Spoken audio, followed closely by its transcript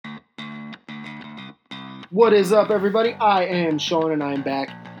What is up, everybody? I am Sean, and I am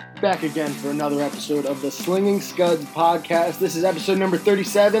back again for another episode of the Slinging Scuds podcast. This is episode number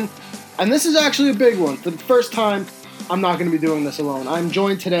 37, and this is actually a big one. For the first time, I'm not going to be doing this alone. I'm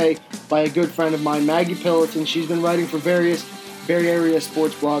joined today by a good friend of mine, Maggie Pillaton. She's been writing for various Bay Area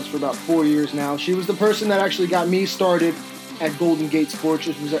sports blogs for about 4 years now. She was the person that actually got me started at Golden Gate Sports,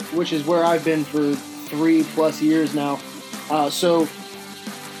 which is where I've been for 3+ years now. So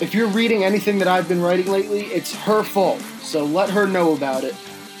if you're reading anything that I've been writing lately, it's her fault. So let her know about it.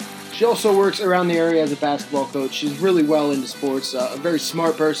 She also works around the area as a basketball coach. She's really well into sports, a very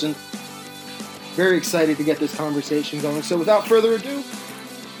smart person. Very excited to get this conversation going. So without further ado,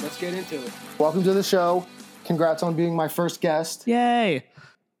 let's get into it. Welcome to the show. Congrats on being my first guest. Yay.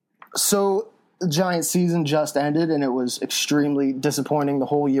 So the Giants season just ended, and it was extremely disappointing the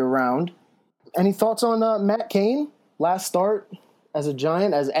whole year round. Any thoughts on Matt Cain? Last start as a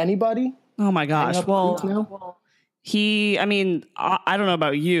Giant, as anybody? Oh my gosh. Well, I don't know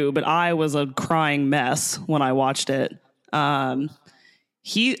about you, but I was a crying mess when I watched it.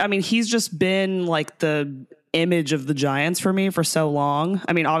 He's just been like the image of the Giants for me for so long.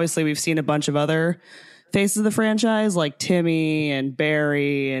 I mean, obviously we've seen a bunch of other faces of the franchise like Timmy and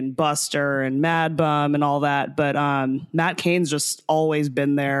Barry and Buster and Mad Bum and all that. But Matt Cain's just always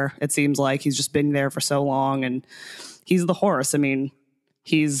been there. It seems like he's just been there for so long, and he's the horse. I mean,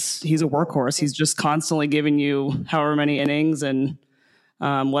 he's a workhorse. He's just constantly giving you however many innings and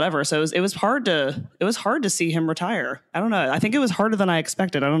whatever. So it was hard to see him retire. I don't know. I think it was harder than I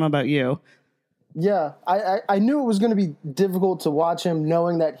expected. I don't know about you. Yeah, I knew it was going to be difficult to watch him,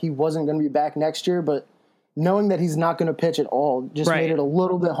 knowing that he wasn't going to be back next year, but knowing that he's not going to pitch at all just made it a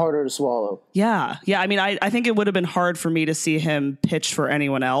little bit harder to swallow. Yeah. I mean, I think it would have been hard for me to see him pitch for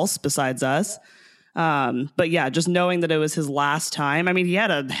anyone else besides us. But yeah, just knowing that it was his last time. I mean, he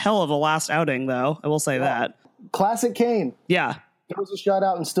had a hell of a last outing, though. I will say that. Classic Cain. Yeah. Throws a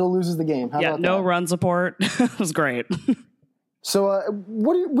shutout and still loses the game. How about no that? run support. It was great. So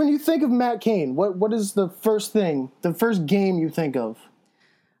when you think of Matt Cain, what is the first game you think of?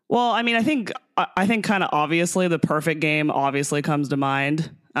 Well, I mean, I think kind of obviously the perfect game obviously comes to mind.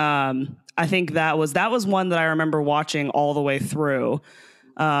 I think that was one that I remember watching all the way through.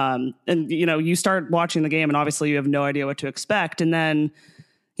 And, you start watching the game and obviously you have no idea what to expect. And then,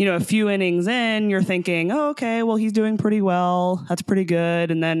 a few innings in, you're thinking, oh, okay, well, he's doing pretty well. That's pretty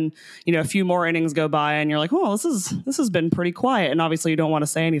good. And then, a few more innings go by and you're like, well, this has been pretty quiet. And obviously you don't want to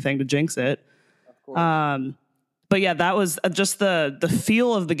say anything to jinx it. Of course. But yeah, that was just the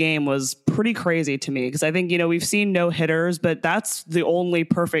feel of the game was pretty crazy to me. Cause I think, we've seen no hitters, but that's the only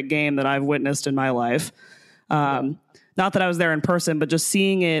perfect game that I've witnessed in my life. Not that I was there in person, but just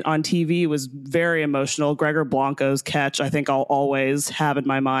seeing it on TV was very emotional. Gregor Blanco's catch, I think I'll always have in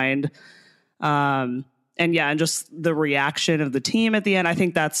my mind. And just the reaction of the team at the end. I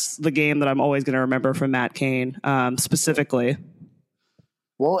think that's the game that I'm always going to remember from Matt Cain, specifically.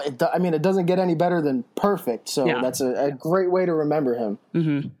 Well, it doesn't get any better than perfect. So That's a great way to remember him.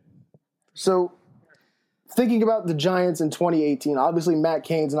 Mm-hmm. So thinking about the Giants in 2018, obviously Matt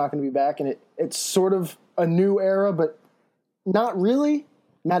Cain's not going to be back, and it's sort of a new era, but not really.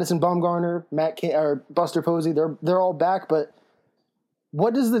 Madison Bumgarner, Matt Cain, or Buster Posey, they're all back, but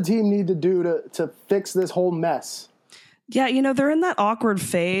what does the team need to do to fix this whole mess? Yeah, they're in that awkward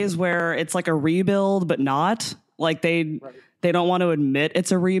phase where it's like a rebuild, but not. Like they don't want to admit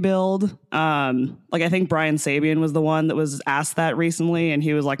it's a rebuild. I think Brian Sabian was the one that was asked that recently, and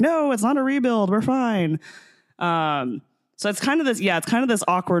he was like, no, it's not a rebuild. We're fine. So it's kind of this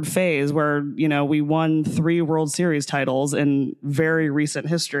awkward phase where, we won 3 World Series titles in very recent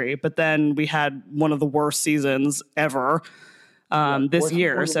history, but then we had one of the worst seasons ever this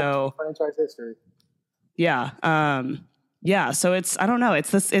year. So franchise history. Yeah. So I don't know.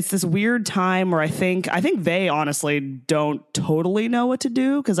 It's this weird time where I think they honestly don't totally know what to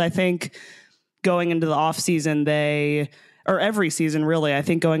do. Cause I think going into the off season, or every season really, I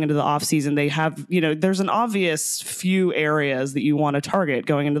think going into the off season, they have, there's an obvious few areas that you want to target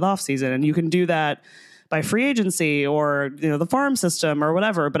going into the off season. And you can do that by free agency or, the farm system or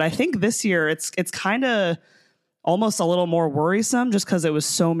whatever. But I think this year it's kind of almost a little more worrisome just because it was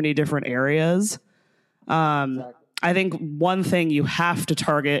so many different areas. Exactly. I think one thing you have to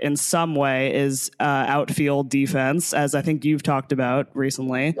target in some way is outfield defense, as I think you've talked about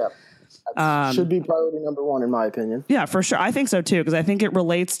recently. Yeah. Should be priority number 1, in my opinion. Yeah, for sure. I think so, too, because I think it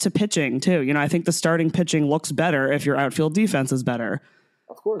relates to pitching, too. I think the starting pitching looks better if your outfield defense is better.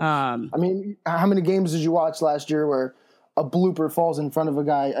 Of course. How many games did you watch last year where a blooper falls in front of a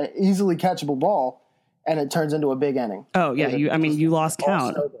guy, an easily catchable ball, and it turns into a big inning? Oh, yeah. You lost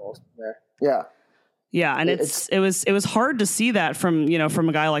count. Yeah. Yeah, and it was hard to see that from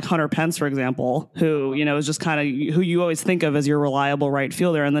a guy like Hunter Pence, for example, who is just kind of who you always think of as your reliable right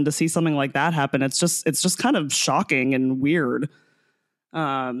fielder, and then to see something like that happen, it's just kind of shocking and weird.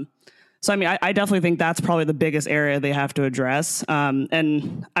 So I mean, I definitely think that's probably the biggest area they have to address.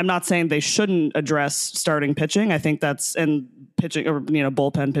 And I'm not saying they shouldn't address starting pitching. I think that's and pitching or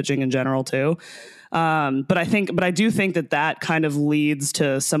bullpen pitching in general too. But I do think that kind of leads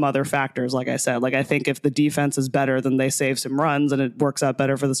to some other factors. Like I said, I think if the defense is better, then they save some runs and it works out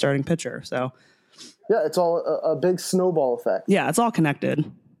better for the starting pitcher. So yeah, it's all a big snowball effect. Yeah, it's all connected.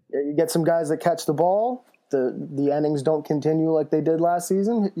 You get some guys that catch the ball. The innings don't continue like they did last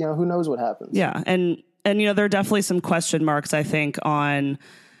season. Who knows what happens? Yeah, and there are definitely some question marks, I think, on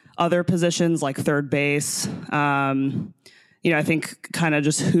other positions like third base. I think kind of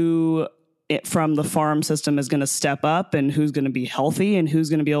just who from the farm system is going to step up and who's going to be healthy and who's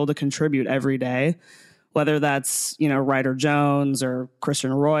going to be able to contribute every day, whether that's, Ryder Jones or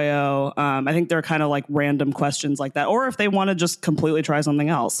Christian Arroyo. I think they're kind of like random questions like that, or if they want to just completely try something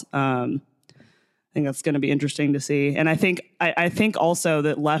else. I think that's going to be interesting to see. And I think also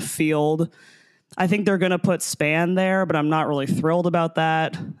that left field, I think they're going to put Span there, but I'm not really thrilled about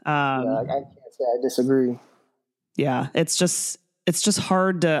that. I can't say I disagree. Yeah, it's just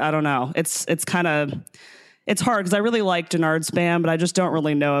hard to, I don't know. It's hard because I really like Denard Span, but I just don't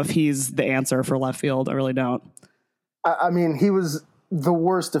really know if he's the answer for left field. I really don't. I mean, he was the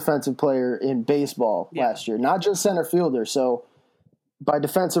worst defensive player in baseball last year, not just center fielder. So by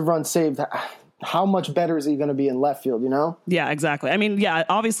defensive runs saved, how much better is he going to be in left field, Yeah, exactly. I mean, yeah,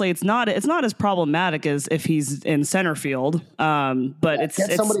 obviously it's not as problematic as if he's in center field. But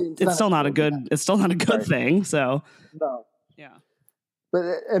it's still not a good right. thing. So no. Yeah. But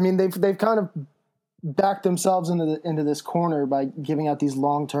I mean, they've kind of backed themselves into this corner by giving out these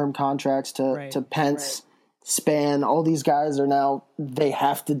long-term contracts to Pence, Span. All these guys are now, they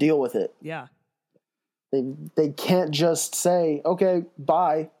have to deal with it. Yeah. They can't just say, okay,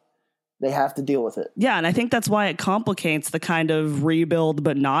 bye. They have to deal with it. Yeah, and I think that's why it complicates the kind of rebuild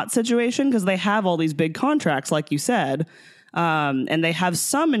but not situation, because they have all these big contracts, like you said, and they have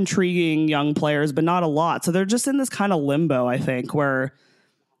some intriguing young players, but not a lot. So they're just in this kind of limbo, I think, where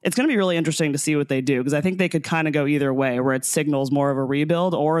it's going to be really interesting to see what they do, because I think they could kind of go either way, where it signals more of a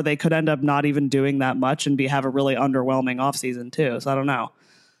rebuild, or they could end up not even doing that much and have a really underwhelming offseason too. So I don't know.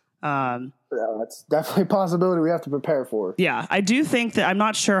 Yeah, that's definitely a possibility we have to prepare for. Yeah, I do think that I'm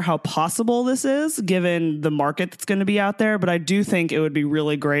not sure how possible this is given the market that's going to be out there, but I do think it would be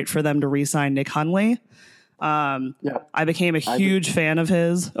really great for them to re-sign Nick Hundley. I became a huge fan of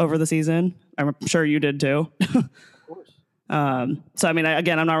his over the season. I'm sure you did too. Of course. So, I mean,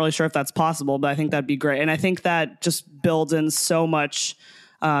 again, I'm not really sure if that's possible, but I think that'd be great. And I think that just builds in so much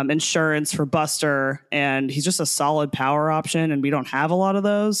insurance for Buster, and he's just a solid power option, and we don't have a lot of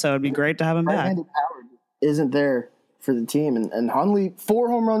those, so it'd be great to have him back. Right-handed power isn't there for the team, and Hundley 4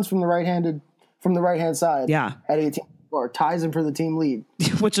 home runs from the right-hand side. Yeah, at 18 or ties him for the team lead,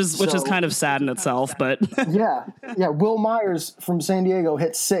 which is kind of sad in itself, but yeah. Will Myers from San Diego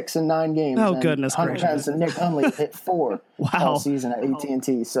hit 6 in 9 games. Oh, goodness gracious! And Nick Hundley hit 4 all season at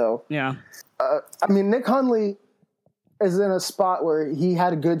AT&T. So yeah, I mean, Nick Hundley is in a spot where he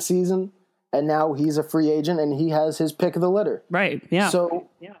had a good season, and now he's a free agent, and he has his pick of the litter. Right, yeah. So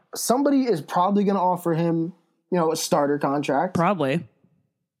somebody is probably going to offer him, a starter contract. Probably.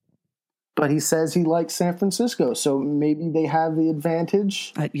 But he says he likes San Francisco, so maybe they have the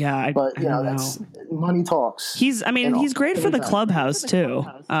advantage. But that's money talks. He's great for the clubhouse too.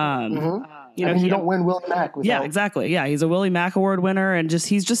 You don't win Willie Mack. Yeah, exactly. Yeah, he's a Willie Mack Award winner, and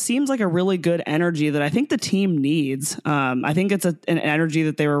he just seems like a really good energy that I think the team needs. I think it's an energy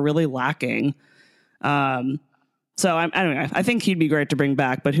that they were really lacking. So anyway, I think he'd be great to bring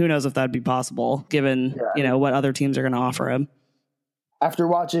back, but who knows if that'd be possible given what other teams are going to offer him. After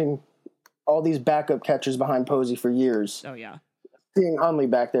watching all these backup catchers behind Posey for years, oh yeah, seeing Hundley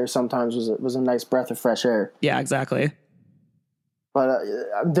back there sometimes was a nice breath of fresh air. Yeah, exactly. But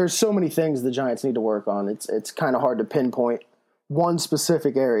there's so many things the Giants need to work on. It's kind of hard to pinpoint one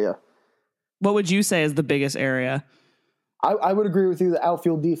specific area. What would you say is the biggest area? I would agree with you. The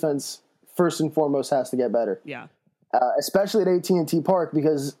outfield defense, first and foremost, has to get better. Yeah. Especially at AT&T Park,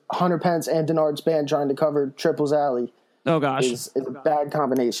 because Hunter Pence and Denard Span trying to cover Triples Alley. Oh, gosh. Is a bad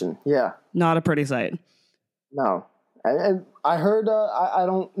combination. Yeah. Not a pretty sight. No. And I heard, I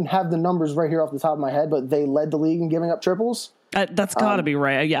don't have the numbers right here off the top of my head, but they led the league in giving up triples. That's got to be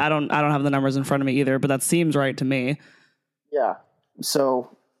right. Yeah, I don't have the numbers in front of me either, but that seems right to me. Yeah.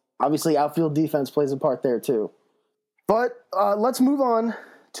 So obviously outfield defense plays a part there too. But let's move on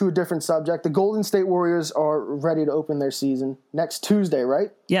to a different subject. The Golden State Warriors are ready to open their season next Tuesday,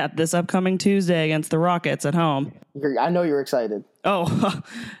 right? Yeah, this upcoming Tuesday against the Rockets at home. I know you're excited. Oh,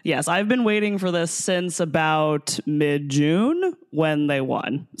 yes. I've been waiting for this since about mid-June when they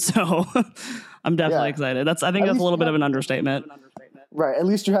won. So I'm definitely excited. I think that's a little bit of an understatement. Right. At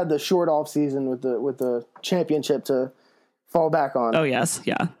least you had the short off season with the championship to fall back on. Oh, yes.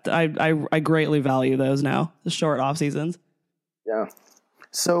 Yeah. I greatly value those now, the short off seasons. Yeah.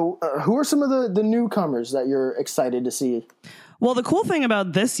 So who are some of the newcomers that you're excited to see? Well, the cool thing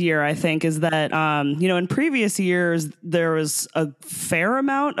about this year, I think, is that, in previous years, there was a fair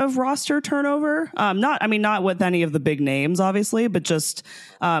amount of roster turnover. Not with any of the big names, obviously, but just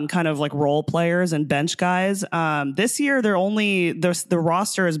kind of like role players and bench guys. This year, the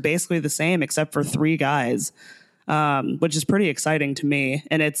roster is basically the same except for 3 guys, which is pretty exciting to me.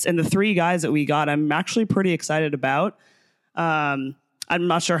 And the 3 guys that we got, I'm actually pretty excited about. I'm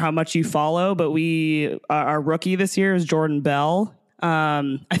not sure how much you follow, but our rookie this year is Jordan Bell.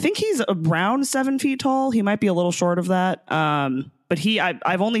 I think he's around 7 feet tall. He might be a little short of that. But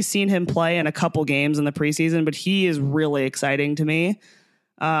I've only seen him play in a couple games in the preseason, but he is really exciting to me.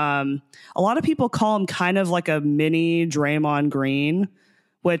 A lot of people call him kind of like a mini Draymond Green,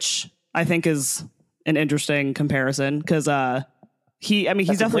 which I think is an interesting comparison because he's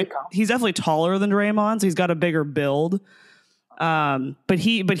definitely taller than Draymond, so he's got a bigger build. But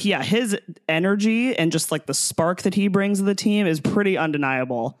his energy and just like the spark that he brings to the team is pretty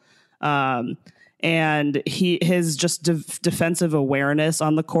undeniable. And his just defensive awareness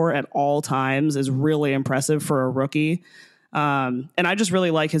on the court at all times is really impressive for a rookie. And I just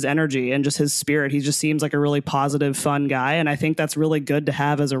really like his energy and just his spirit. He just seems like a really positive, fun guy. And I think that's really good to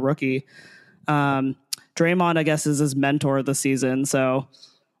have as a rookie. Draymond, I guess, is his mentor this season. So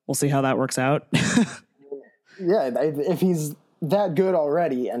we'll see how that works out. Yeah. If he's that good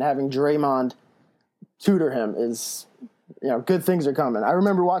already and having Draymond tutor him is, good things are coming. I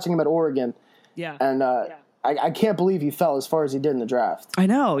remember watching him at Oregon. Yeah. And I can't believe he fell as far as he did in the draft. I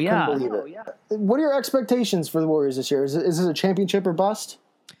know. Yeah. Couldn't believe it. What are your expectations for the Warriors this year? Is this a championship or bust?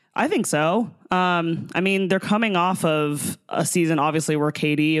 I think so. They're coming off of a season, obviously, where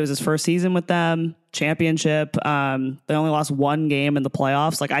KD, it was his first season with them, championship. They only lost 1 game in the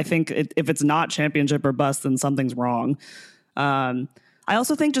playoffs. Like, I think if it's not championship or bust, then something's wrong. I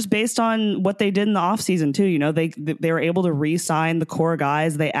also think just based on what they did in the offseason, too, they were able to re-sign the core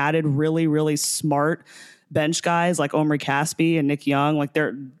guys. They added really, really smart bench guys like Omri Caspi and Nick Young. Like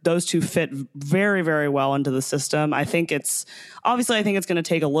those 2 fit very, very well into the system. I think it's going to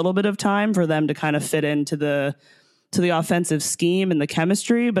take a little bit of time for them to kind of fit into the offensive scheme and the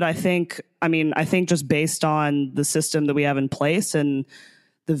chemistry. But I think just based on the system that we have in place and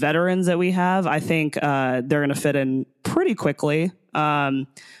the veterans that we have, I think they're going to fit in pretty quickly.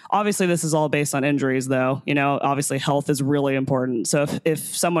 Obviously this is all based on injuries though, obviously health is really important. So if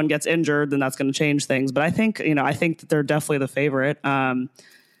someone gets injured, then that's going to change things. But I think that they're definitely the favorite. I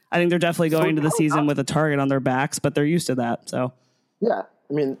think they're definitely going to the season with a target on their backs, but they're used to that. So yeah,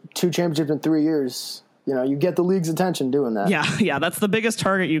 2 championships in 3 years, you get the league's attention doing that. Yeah. That's the biggest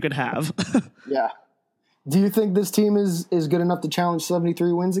target you could have. Yeah. Do you think this team is good enough to challenge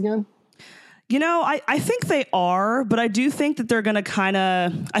 73 wins again? I think they are, but I do think that they're going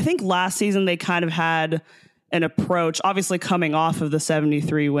to I think last season they kind of had an approach, obviously coming off of the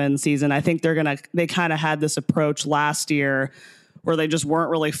 73 win season. I think they kind of had this approach last year where they just weren't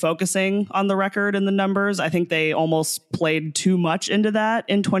really focusing on the record and the numbers. I think they almost played too much into that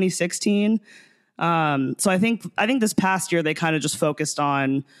in 2016. So I think this past year they kind of just focused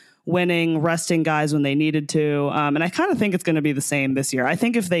on winning, resting guys when they needed to. And I kind of think it's going to be the same this year. I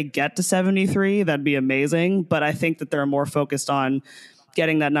think if they get to 73, that'd be amazing. But I think that they're more focused on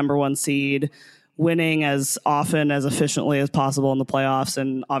getting that number 1 seed, winning as often, as efficiently as possible in the playoffs,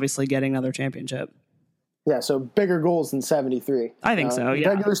 and obviously getting another championship. Yeah, so bigger goals than 73. I think so, yeah.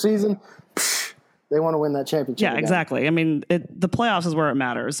 Regular season, they want to win that championship. Yeah, again. Exactly. The playoffs is where it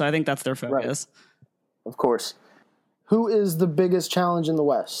matters. So I think that's their focus. Right. Of course. Who is the biggest challenge in the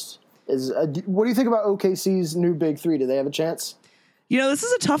West? What do you think about OKC's new big 3? Do they have a chance? This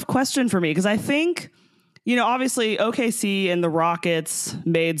is a tough question for me because I think, obviously OKC and the Rockets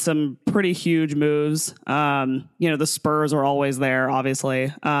made some pretty huge moves. The Spurs are always there,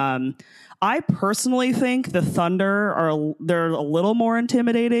 obviously. I personally think the Thunder they're a little more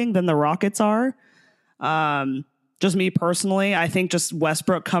intimidating than the Rockets are. Just me personally, I think just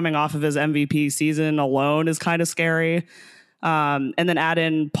Westbrook coming off of his MVP season alone is kind of scary. And then add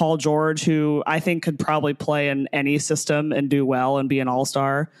in Paul George, who I think could probably play in any system and do well and be an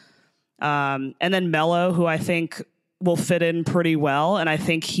all-star. And then Melo, who I think will fit in pretty well. And I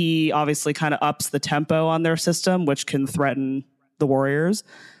think he obviously kind of ups the tempo on their system, which can threaten the Warriors.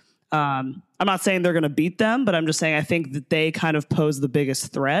 I'm not saying they're going to beat them, but I'm just saying I think that they kind of pose the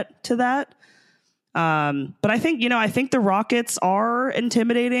biggest threat to that. But I think the Rockets are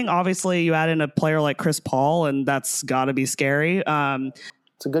intimidating. Obviously, you add in a player like Chris Paul, and that's got to be scary.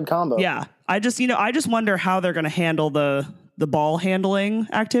 It's a good combo. Yeah, I just wonder how they're going to handle the ball handling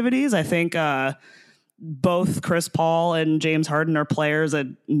activities. I think both Chris Paul and James Harden are players that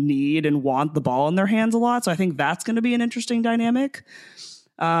need and want the ball in their hands a lot. So I think that's going to be an interesting dynamic.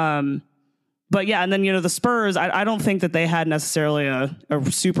 But yeah, and then, the Spurs, I don't think that they had necessarily a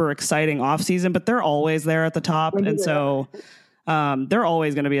super exciting offseason, but they're always there at the top. And so they're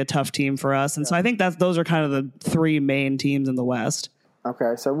always going to be a tough team for us. And so I think those are kind of the three main teams in the West.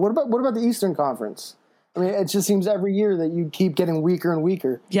 Okay. So what about the Eastern Conference? I mean, it just seems every year that you keep getting weaker and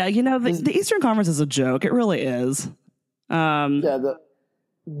weaker. Yeah. The Eastern Conference is a joke. It really is. All the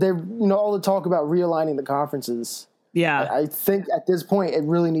talk about realigning the conferences. Yeah. I think at this point it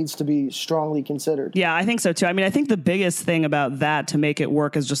really needs to be strongly considered. Yeah, I think so too. I mean, I think the biggest thing about that to make it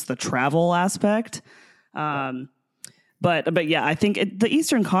work is just the travel aspect. But yeah, I think the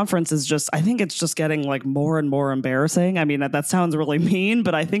Eastern Conference is I think it's just getting like more and more embarrassing. I mean, that sounds really mean,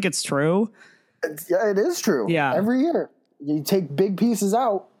 but I think it's true. Yeah, it is true. Yeah. Every year you take big pieces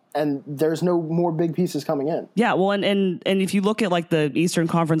out and there's no more big pieces coming in. Yeah, well, and if you look at like the Eastern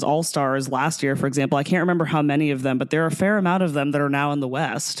Conference All-Stars last year, for example, I can't remember how many of them, but there are a fair amount of them that are now in the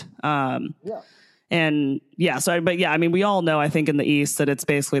West. And yeah, I mean, we all know, I think in the East that it's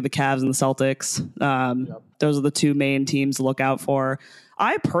basically the Cavs and the Celtics. Those are the two main teams to look out for.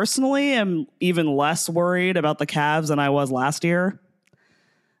 I personally am even less worried about the Cavs than I was last year.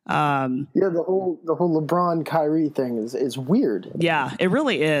 The whole LeBron Kyrie thing is weird. Yeah, it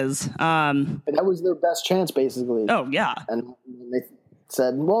really is. And that was their best chance, basically. Oh yeah. And they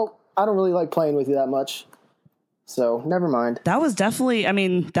said, "Well, I don't really like playing with you that much, so never mind." That was definitely. I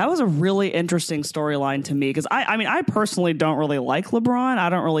mean, that was a really interesting storyline to me because I personally don't really like LeBron. I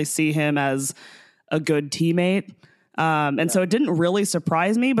don't really see him as a good teammate. So it didn't really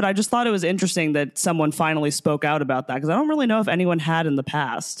surprise me, but I just thought it was interesting that someone finally spoke out about that because I don't really know if anyone had in the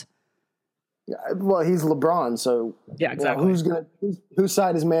past. Yeah, well, he's LeBron, so yeah, exactly. Whose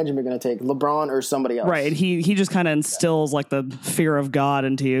side is management going to take, LeBron or somebody else? Right, and he just kind of instills like the fear of God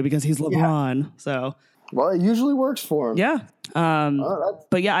into you because he's LeBron. Yeah. So, well, it usually works for him. Yeah,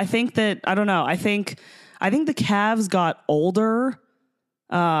 but yeah, I think that I don't know. I think the Cavs got older,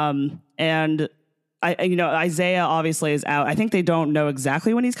 and. Isaiah obviously is out. I think they don't know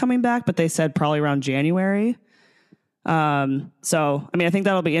exactly when he's coming back, but they said probably around January. So, I mean, I think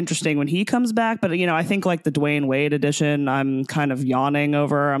that'll be interesting when he comes back. But, I think like the Dwayne Wade edition, I'm kind of yawning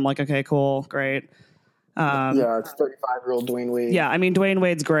over. I'm like, okay, cool, great. It's 35-year-old Dwayne Wade. Yeah, I mean, Dwayne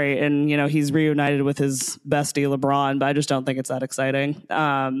Wade's great. And, he's reunited with his bestie LeBron, but I just don't think it's that exciting.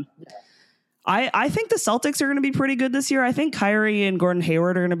 I think the Celtics are going to be pretty good this year. I think Kyrie and Gordon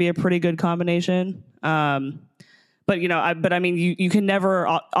Hayward are going to be a pretty good combination. But I mean, you can never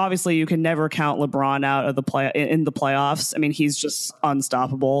count LeBron out of in the playoffs. I mean, he's just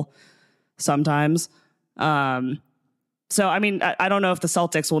unstoppable sometimes. So I mean, I don't know if the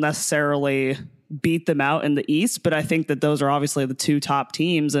Celtics will necessarily beat them out in the East, but I think that those are obviously the two top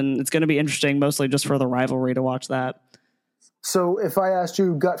teams, and it's going to be interesting, mostly just for the rivalry to watch that. So if I asked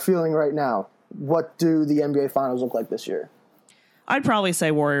you gut feeling right now, what do the NBA Finals look like this year? I'd probably say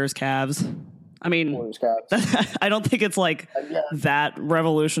Warriors-Cavs. I mean, Warriors-Cavs. I don't think it's like that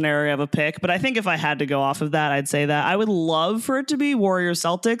revolutionary of a pick, but I think if I had to go off of that, I'd say that. I would love for it to be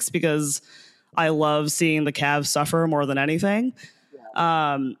Warriors-Celtics because I love seeing the Cavs suffer more than anything.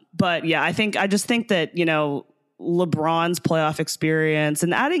 Yeah. But yeah, I just think that, LeBron's playoff experience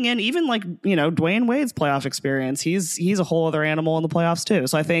and adding in even like, Dwayne Wade's playoff experience, he's a whole other animal in the playoffs too.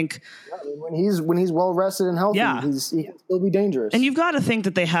 So I think when he's well rested and healthy, he can still be dangerous. And you've got to think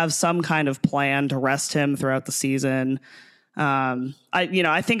that they have some kind of plan to rest him throughout the season.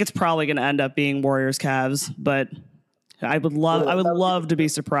 I think it's probably going to end up being Warriors Cavs, but I would love to be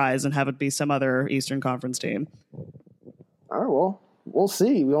surprised and have it be some other Eastern Conference team. All right, well, we'll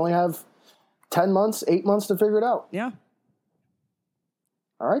see. We only have 8 months to figure it out. Yeah.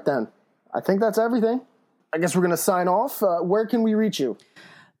 All right, then. I think that's everything. I guess we're going to sign off. Where can we reach you?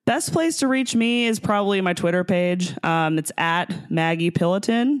 Best place to reach me is probably my Twitter page. It's at Maggie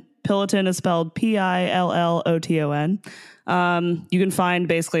Piloton. Piloton is spelled Pillloton. You can find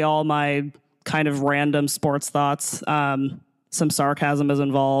basically all my kind of random sports thoughts. Some sarcasm is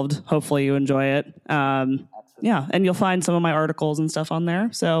involved. Hopefully you enjoy it. Yeah, and you'll find some of my articles and stuff on there.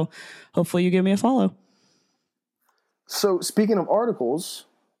 So hopefully you give me a follow. So speaking of articles,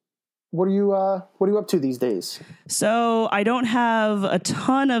 what are you up to these days? So I don't have a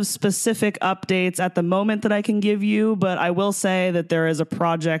ton of specific updates at the moment that I can give you, but I will say that there is a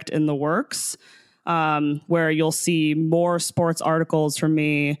project in the works where you'll see more sports articles from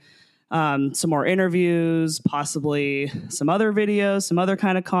me, some more interviews, possibly some other videos, some other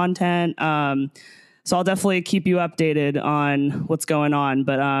kind of content. So I'll definitely keep you updated on what's going on,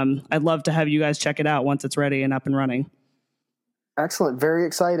 but I'd love to have you guys check it out once it's ready and up and running. Excellent. Very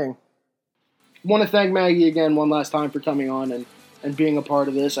exciting. I want to thank Maggie again one last time for coming on and being a part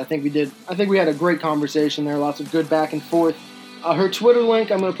of this. I think we had a great conversation there. Lots of good back and forth. Her Twitter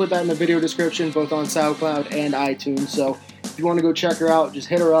link, I'm going to put that in the video description, both on SoundCloud and iTunes. So if you want to go check her out, just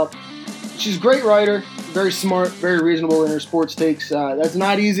hit her up. She's a great writer, very smart, very reasonable in her sports takes. That's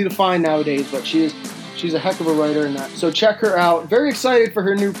not easy to find nowadays, but she's a heck of a writer in that. So check her out. Very excited for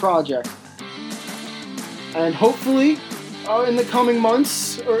her new project. And hopefully, in the coming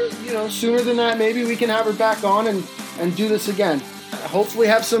months, or sooner than that, maybe we can have her back on and do this again. Hopefully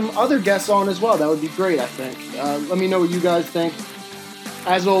have some other guests on as well. That would be great, I think. Let me know what you guys think.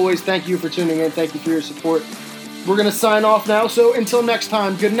 As always, thank you for tuning in. Thank you for your support. We're going to sign off now. So until next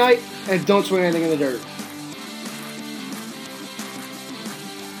time, good night, and don't swing anything in the dirt.